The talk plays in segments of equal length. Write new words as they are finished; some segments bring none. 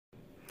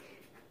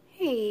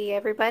Hey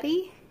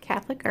everybody,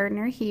 Catholic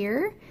Gardener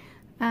here.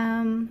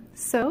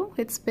 So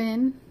it's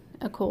been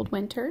a cold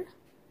winter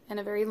and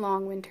a very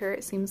long winter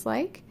it seems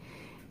like,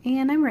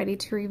 and I'm ready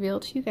to reveal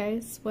to you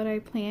guys what I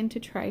plan to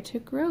try to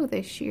grow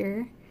this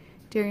year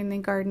during the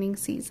gardening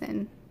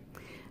season.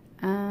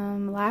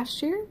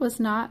 Last year was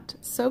not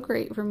so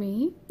great for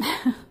me.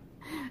 I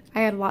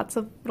had lots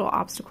of little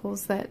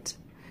obstacles that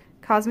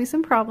caused me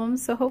some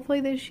problems, so hopefully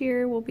this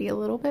year will be a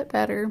little bit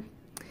better.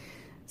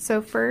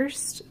 So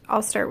first,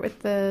 I'll start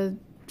with the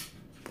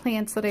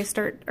plants that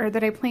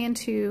I plan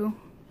to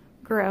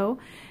grow,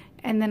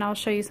 and then I'll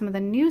show you some of the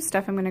new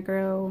stuff I'm going to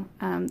grow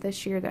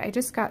this year that I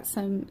just got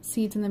some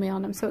seeds in the mail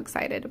and I'm so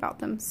excited about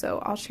them. So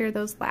I'll share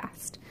those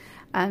last.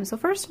 So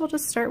first we'll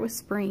just start with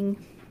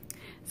spring.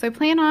 So I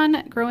plan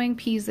on growing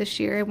peas this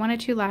year. I wanted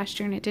to last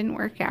year and it didn't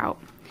work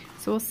out.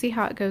 So we'll see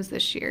how it goes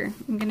this year.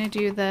 I'm going to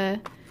do the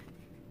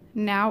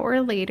Now or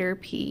Later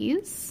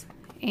peas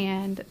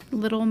and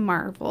Little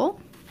Marvel.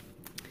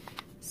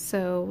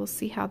 So we'll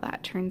see how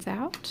that turns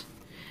out.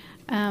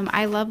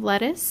 I love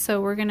lettuce, so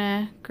we're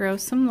gonna grow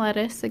some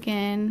lettuce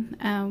again.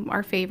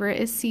 Our favorite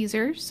is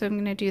Caesar, so I'm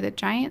gonna do the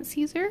giant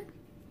Caesar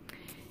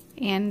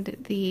and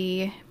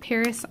the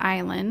Paris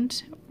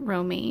Island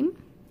romaine.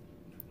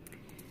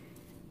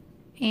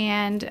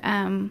 And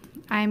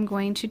I'm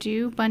going to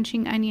do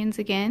bunching onions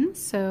again,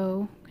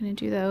 so I'm gonna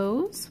do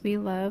those. We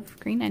love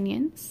green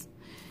onions.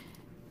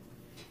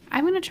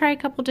 I'm gonna try a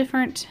couple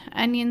different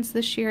onions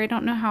this year. I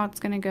don't know how it's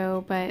gonna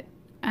go, but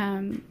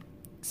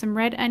some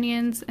red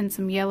onions and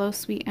some yellow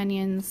sweet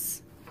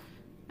onions.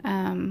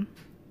 I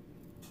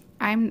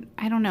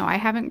don't know. I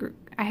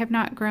have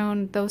not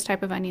grown those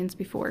type of onions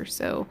before,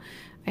 so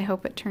I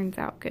hope it turns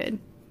out good.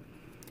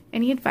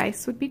 Any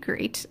advice would be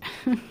great.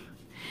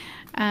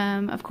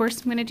 Of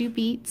course, I'm going to do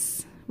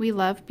beets. We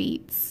love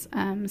beets,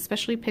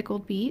 especially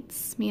pickled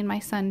beets. Me and my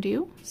son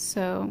do.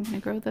 So I'm going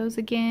to grow those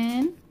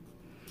again.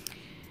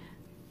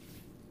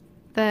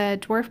 The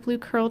dwarf blue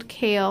curled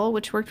kale,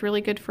 which worked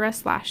really good for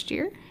us last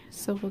year.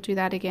 So we'll do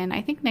that again.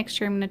 I think next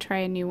year I'm going to try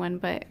a new one,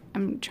 but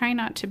I'm trying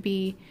not to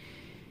be,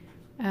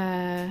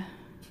 I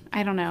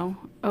don't know,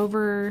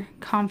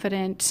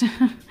 overconfident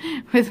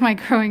with my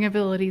growing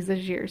abilities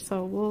this year.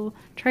 So we'll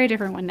try a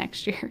different one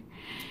next year.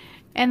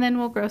 And then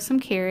we'll grow some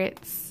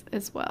carrots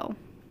as well.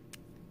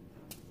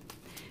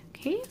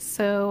 Okay,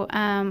 so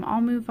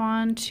I'll move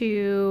on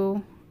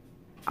to,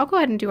 I'll go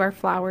ahead and do our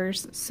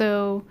flowers.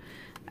 So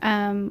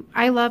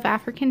I love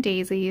African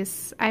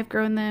daisies. I've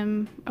grown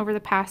them over the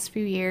past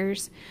few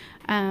years.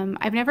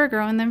 I've never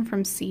grown them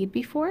from seed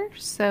before,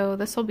 so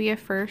this will be a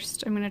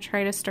first. I'm going to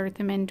try to start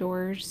them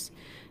indoors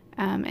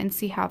and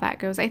see how that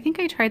goes. I think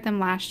I tried them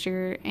last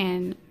year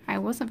and I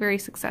wasn't very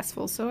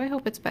successful, so I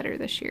hope it's better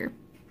this year.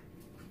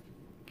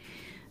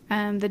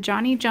 The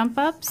Johnny Jump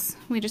Ups,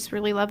 we just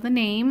really love the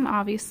name.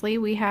 Obviously,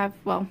 we have,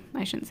 well,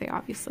 I shouldn't say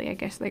obviously,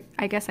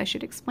 I guess I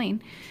should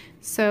explain.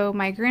 So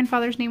my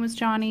grandfather's name was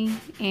Johnny,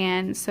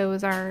 and so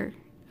was our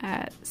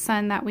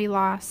son that we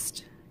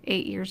lost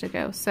 8 years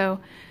ago. So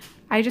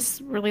I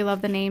just really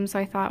love the name, so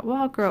I thought, well,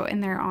 I'll grow it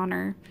in their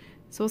honor.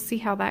 So we'll see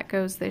how that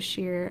goes this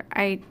year.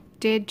 I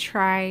did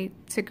try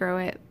to grow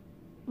it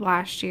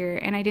last year,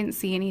 and I didn't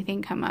see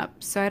anything come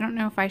up. So I don't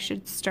know if I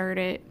should start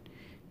it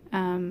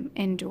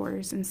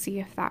indoors and see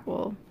if that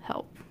will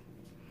help.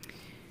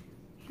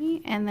 Okay,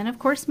 and then of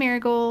course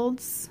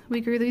marigolds. We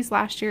grew these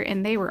last year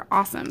and they were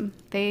awesome.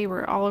 They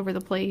were all over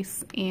the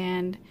place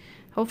and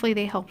hopefully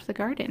they helped the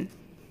garden.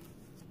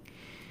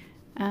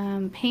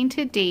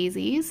 Painted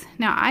daisies.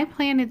 Now I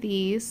planted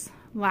these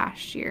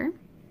last year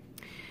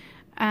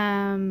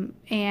and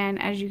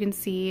as you can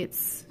see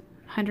it's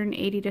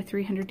 180 to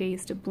 300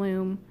 days to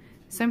bloom.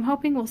 So I'm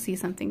hoping we'll see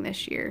something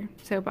this year.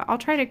 So, but I'll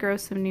try to grow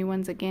some new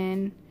ones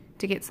again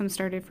to get some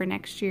started for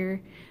next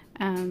year.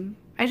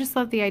 I just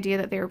love the idea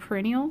that they were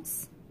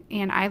perennials,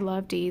 and I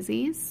love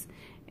daisies,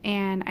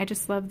 and I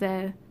just love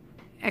the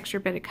extra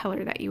bit of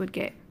color that you would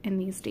get in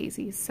these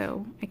daisies,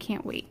 so I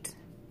can't wait.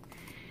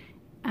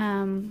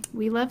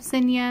 We love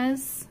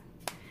zinnias.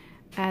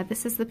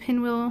 This is the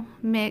pinwheel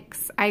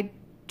mix. I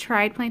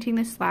tried planting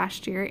this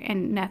last year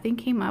and nothing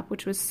came up,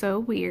 which was so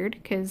weird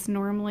because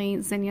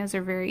normally zinnias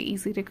are very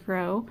easy to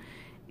grow,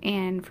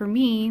 and for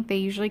me they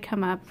usually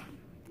come up,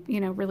 you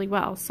know, really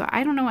well. So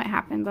I don't know what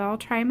happened, but I'll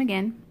try them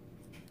again.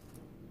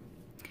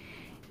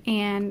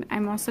 And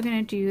I'm also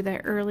going to do the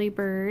early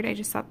bird. I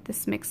just thought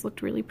this mix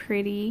looked really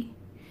pretty.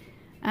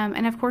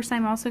 And of course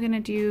I'm also going to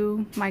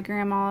do my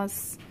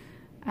grandma's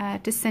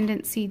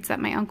descendant seeds that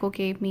my uncle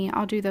gave me.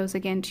 I'll do those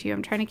again too.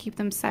 I'm trying to keep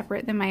them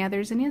separate than my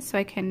other zinnias so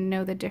I can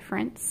know the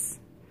difference,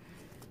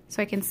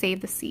 so I can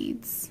save the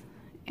seeds.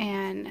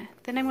 And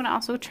then I'm going to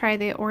also try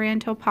the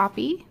Oriental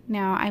Poppy.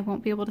 Now I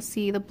won't be able to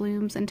see the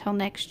blooms until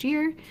next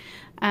year,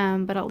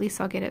 but at least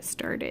I'll get it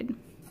started.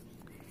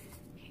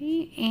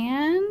 Okay,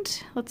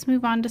 and let's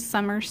move on to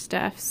summer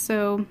stuff.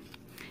 So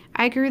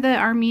I grew the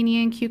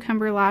Armenian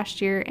cucumber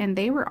last year and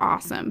they were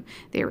awesome.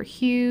 They were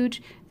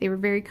huge, they were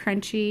very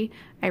crunchy.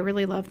 I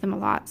really love them a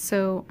lot,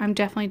 so I'm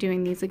definitely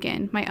doing these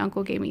again. My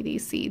uncle gave me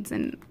these seeds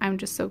and I'm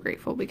just so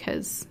grateful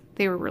because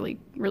they were really,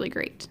 really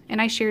great.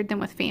 And I shared them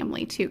with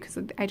family too, because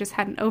I just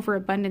had an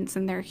overabundance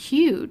and they're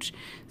huge.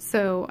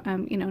 So,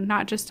 you know,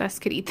 not just us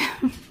could eat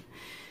them.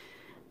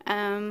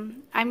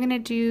 I'm going to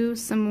do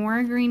some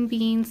more green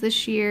beans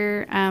this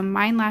year.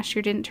 Mine last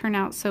year didn't turn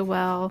out so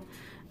well.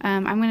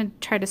 I'm going to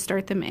try to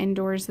start them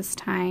indoors this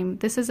time.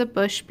 This is a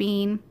bush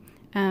bean,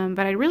 but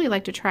I'd really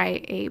like to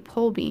try a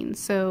pole bean.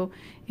 So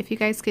if you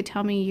guys could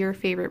tell me your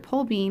favorite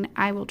pole bean,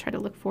 I will try to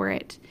look for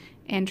it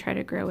and try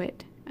to grow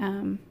it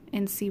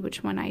and see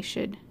which one I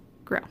should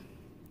grow.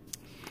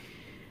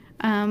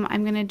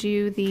 I'm going to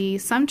do the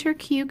Sumter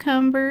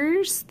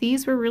cucumbers.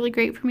 These were really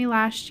great for me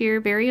last year,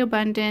 very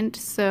abundant,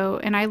 so,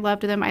 and I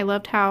loved them. I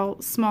loved how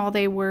small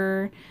they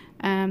were.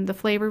 The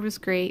flavor was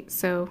great,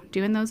 so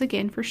doing those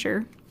again for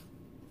sure.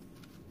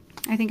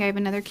 I think I have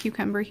another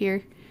cucumber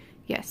here.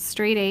 Yes,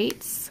 straight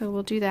 8s, so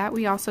we'll do that.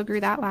 We also grew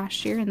that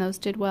last year, and those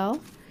did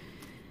well.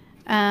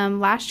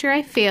 Last year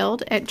I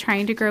failed at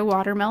trying to grow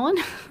watermelon.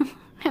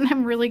 And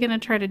I'm really going to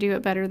try to do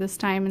it better this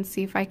time and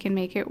see if I can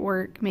make it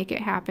work, make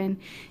it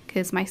happen,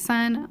 because my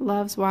son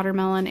loves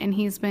watermelon and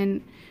he's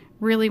been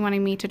really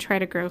wanting me to try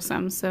to grow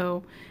some.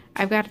 So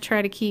I've got to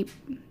try to keep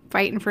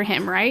fighting for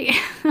him, right?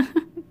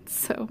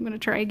 So I'm going to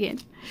try again.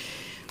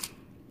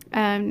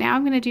 Now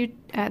I'm going to do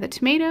the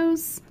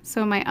tomatoes.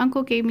 So my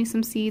uncle gave me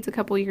some seeds a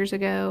couple years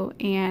ago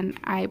and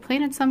I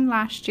planted some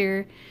last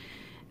year.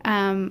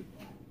 From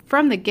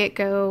the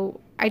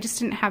get-go, I just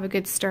didn't have a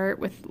good start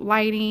with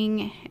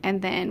lighting,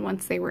 and then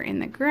once they were in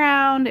the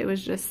ground, it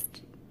was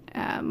just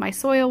my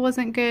soil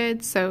wasn't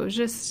good, so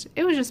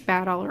it was just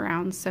bad all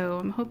around. So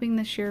I'm hoping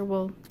this year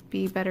will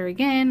be better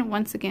again,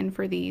 once again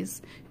for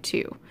these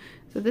two.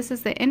 So this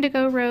is the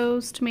indigo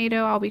rose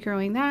tomato. I'll be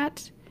growing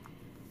that.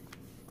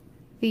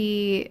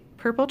 The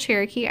purple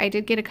Cherokee, I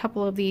did get a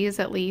couple of these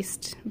at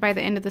least by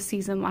the end of the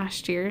season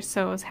last year,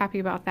 so I was happy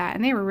about that,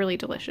 and they were really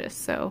delicious.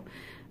 So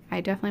I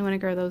definitely want to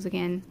grow those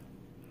again.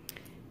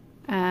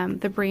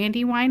 The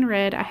Brandywine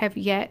Red, I have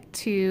yet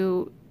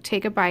to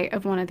take a bite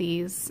of one of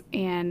these,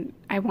 and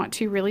I want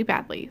to really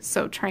badly,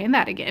 so trying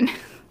that again.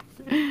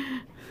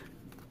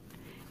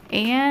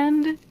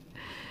 And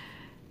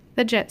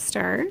the Jet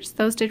Stars,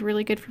 those did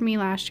really good for me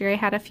last year. I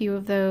had a few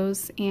of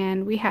those,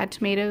 and we had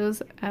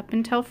tomatoes up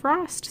until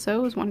frost, so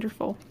it was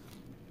wonderful.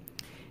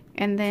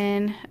 And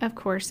then, of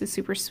course, the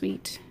super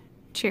sweet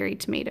cherry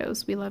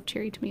tomatoes. We love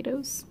cherry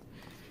tomatoes.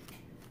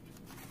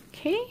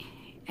 Okay.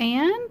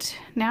 And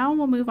now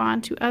we'll move on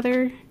to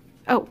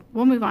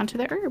we'll move on to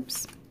the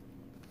herbs.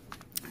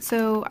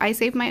 So I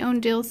saved my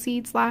own dill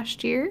seeds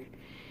last year,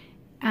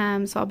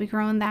 so I'll be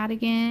growing that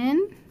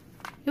again.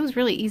 It was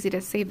really easy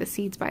to save the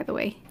seeds, by the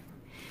way.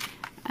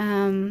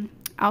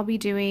 I'll be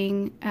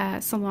doing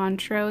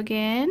cilantro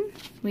again.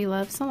 We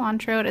love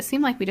cilantro. It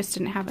seemed like we just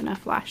didn't have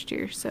enough last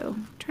year, so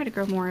try to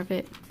grow more of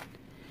it.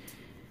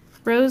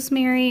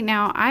 Rosemary,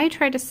 now I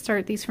tried to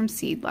start these from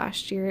seed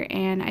last year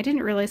and I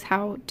didn't realize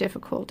how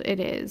difficult it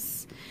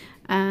is.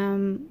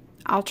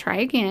 I'll try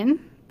again,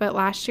 but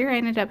last year I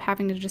ended up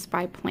having to just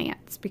buy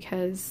plants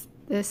because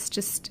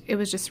it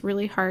was just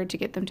really hard to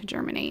get them to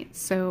germinate.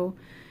 So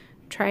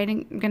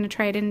I'm going to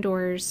try it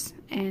indoors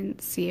and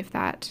see if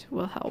that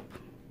will help.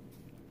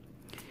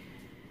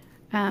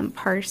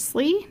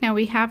 Parsley, now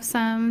we have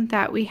some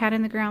that we had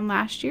in the ground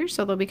last year,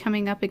 so they'll be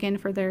coming up again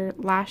for their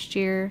last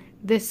year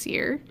this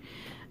year.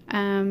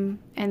 And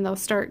they'll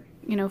start,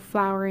 you know,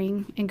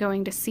 flowering and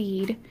going to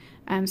seed.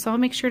 So I'll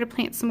make sure to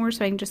plant some more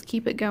so I can just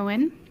keep it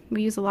going.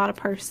 We use a lot of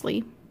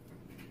parsley.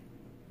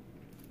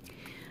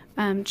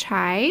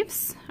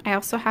 Chives, I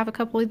also have a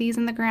couple of these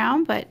in the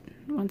ground, but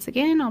once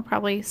again, I'll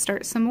probably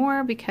start some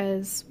more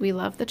because we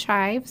love the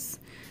chives.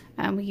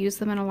 We use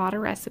them in a lot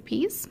of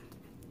recipes.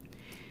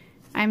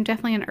 I'm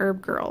definitely an herb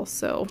girl,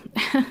 so.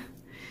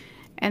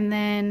 And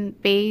then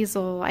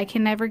basil, I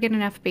can never get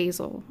enough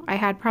basil. I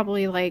had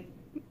probably like,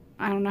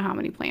 I don't know how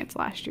many plants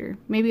last year,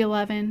 maybe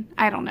 11,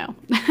 I don't know.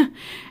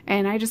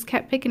 And I just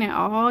kept picking it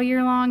all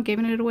year long,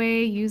 giving it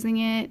away, using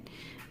it.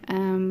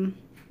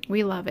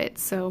 We love it,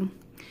 so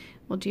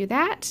we'll do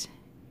that.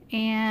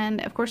 And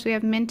of course we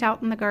have mint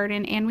out in the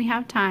garden and we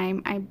have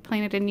thyme. I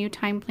planted a new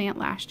thyme plant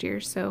last year,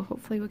 so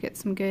hopefully we'll get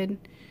some good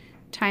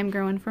thyme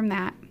growing from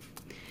that.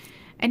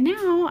 And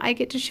now I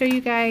get to show you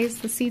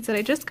guys the seeds that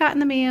I just got in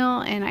the mail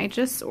and I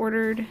just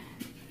ordered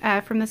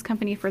from this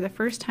company for the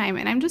first time,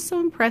 and I'm just so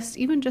impressed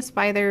even just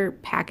by their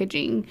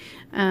packaging.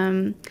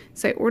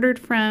 So I ordered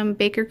from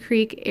Baker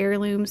Creek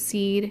Heirloom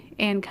Seed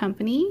and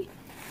Company.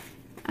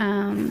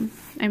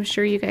 I'm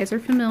sure you guys are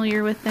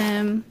familiar with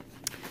them.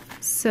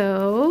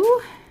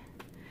 So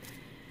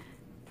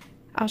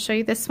I'll show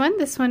you this one.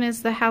 This one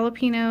is the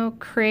Jalapeno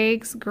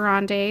Craig's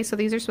Grande. So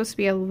these are supposed to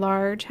be a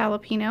large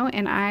jalapeno,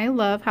 and I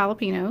love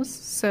jalapenos,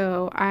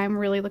 so I'm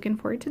really looking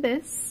forward to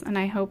this, and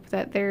I hope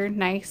that they're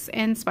nice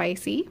and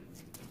spicy.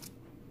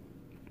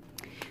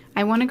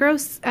 I want to grow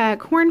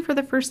corn for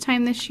the first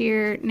time this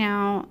year.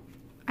 Now,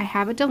 I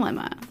have a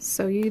dilemma,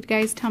 so you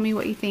guys tell me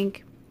what you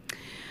think.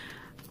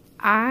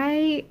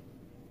 I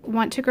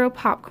want to grow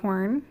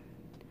popcorn,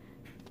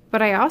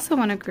 but I also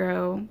want to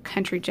grow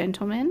Country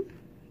Gentleman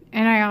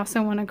And I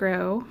also want to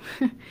grow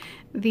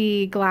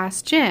the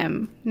glass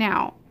gem.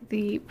 Now,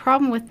 the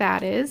problem with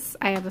that is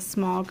I have a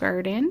small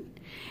garden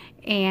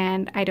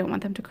and I don't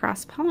want them to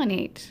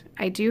cross-pollinate.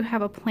 I do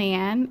have a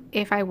plan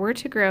if I were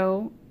to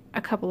grow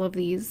a couple of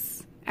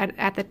these at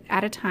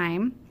a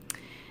time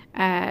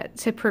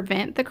to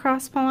prevent the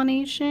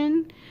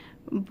cross-pollination,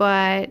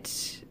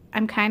 but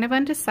I'm kind of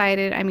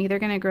undecided. I'm either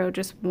going to grow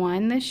just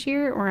one this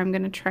year or I'm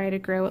going to try to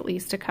grow at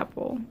least a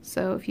couple.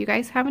 So if you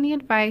guys have any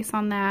advice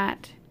on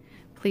that,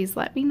 please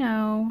let me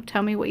know.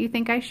 Tell me what you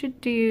think I should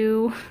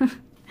do.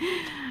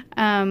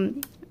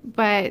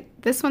 But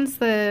this one's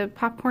the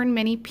Popcorn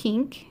Mini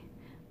Pink.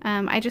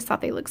 I just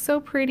thought they look so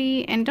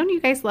pretty. And don't you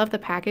guys love the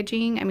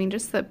packaging? I mean,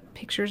 just the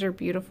pictures are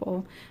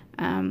beautiful.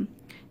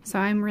 So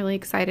I'm really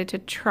excited to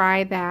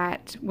try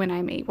that when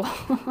I'm able.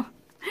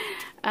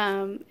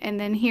 And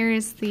then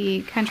here's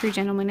the Country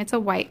Gentleman. It's a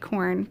white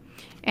corn,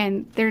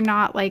 and they're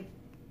not like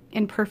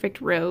in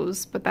perfect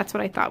rows, but that's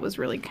what I thought was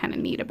really kind of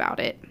neat about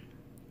it.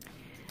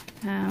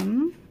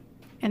 And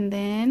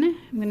then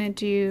I'm going to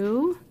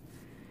do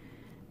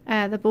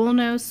the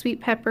Bullnose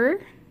Sweet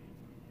Pepper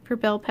for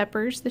bell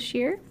peppers this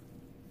year.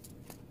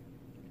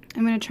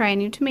 I'm going to try a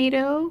new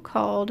tomato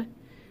called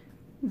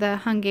the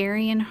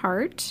Hungarian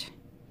Heart,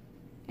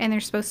 and they're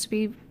supposed to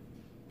be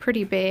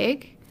pretty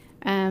big.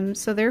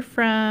 So they're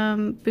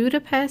from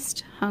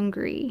Budapest,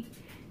 Hungary,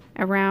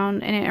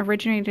 and it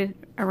originated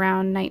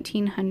around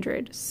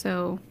 1900.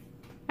 So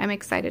I'm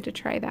excited to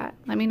try that.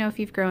 Let me know if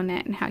you've grown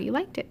that and how you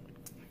liked it.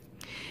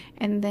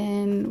 And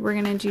then we're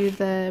gonna do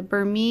the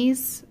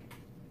Burmese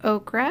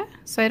okra.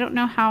 So I don't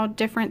know how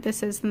different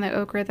this is than the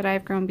okra that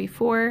I've grown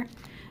before,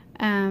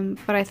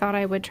 but I thought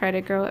I would try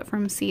to grow it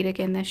from seed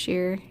again this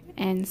year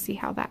and see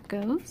how that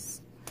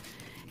goes.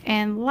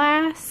 And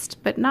last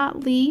but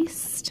not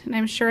least, and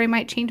I'm sure I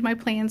might change my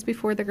plans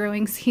before the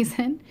growing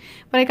season,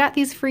 but I got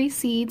these free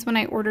seeds when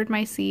I ordered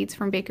my seeds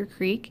from Baker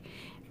Creek.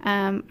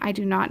 I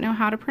do not know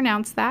how to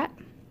pronounce that.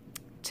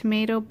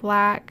 Tomato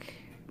black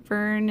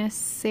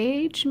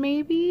vernissage,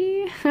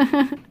 maybe?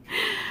 But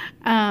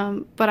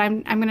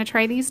I'm going to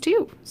try these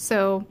too.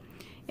 So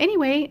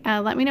anyway,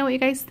 let me know what you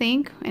guys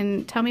think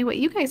and tell me what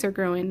you guys are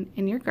growing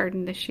in your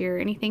garden this year.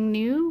 Anything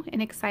new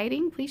and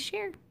exciting, please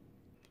share.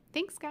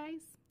 Thanks, guys.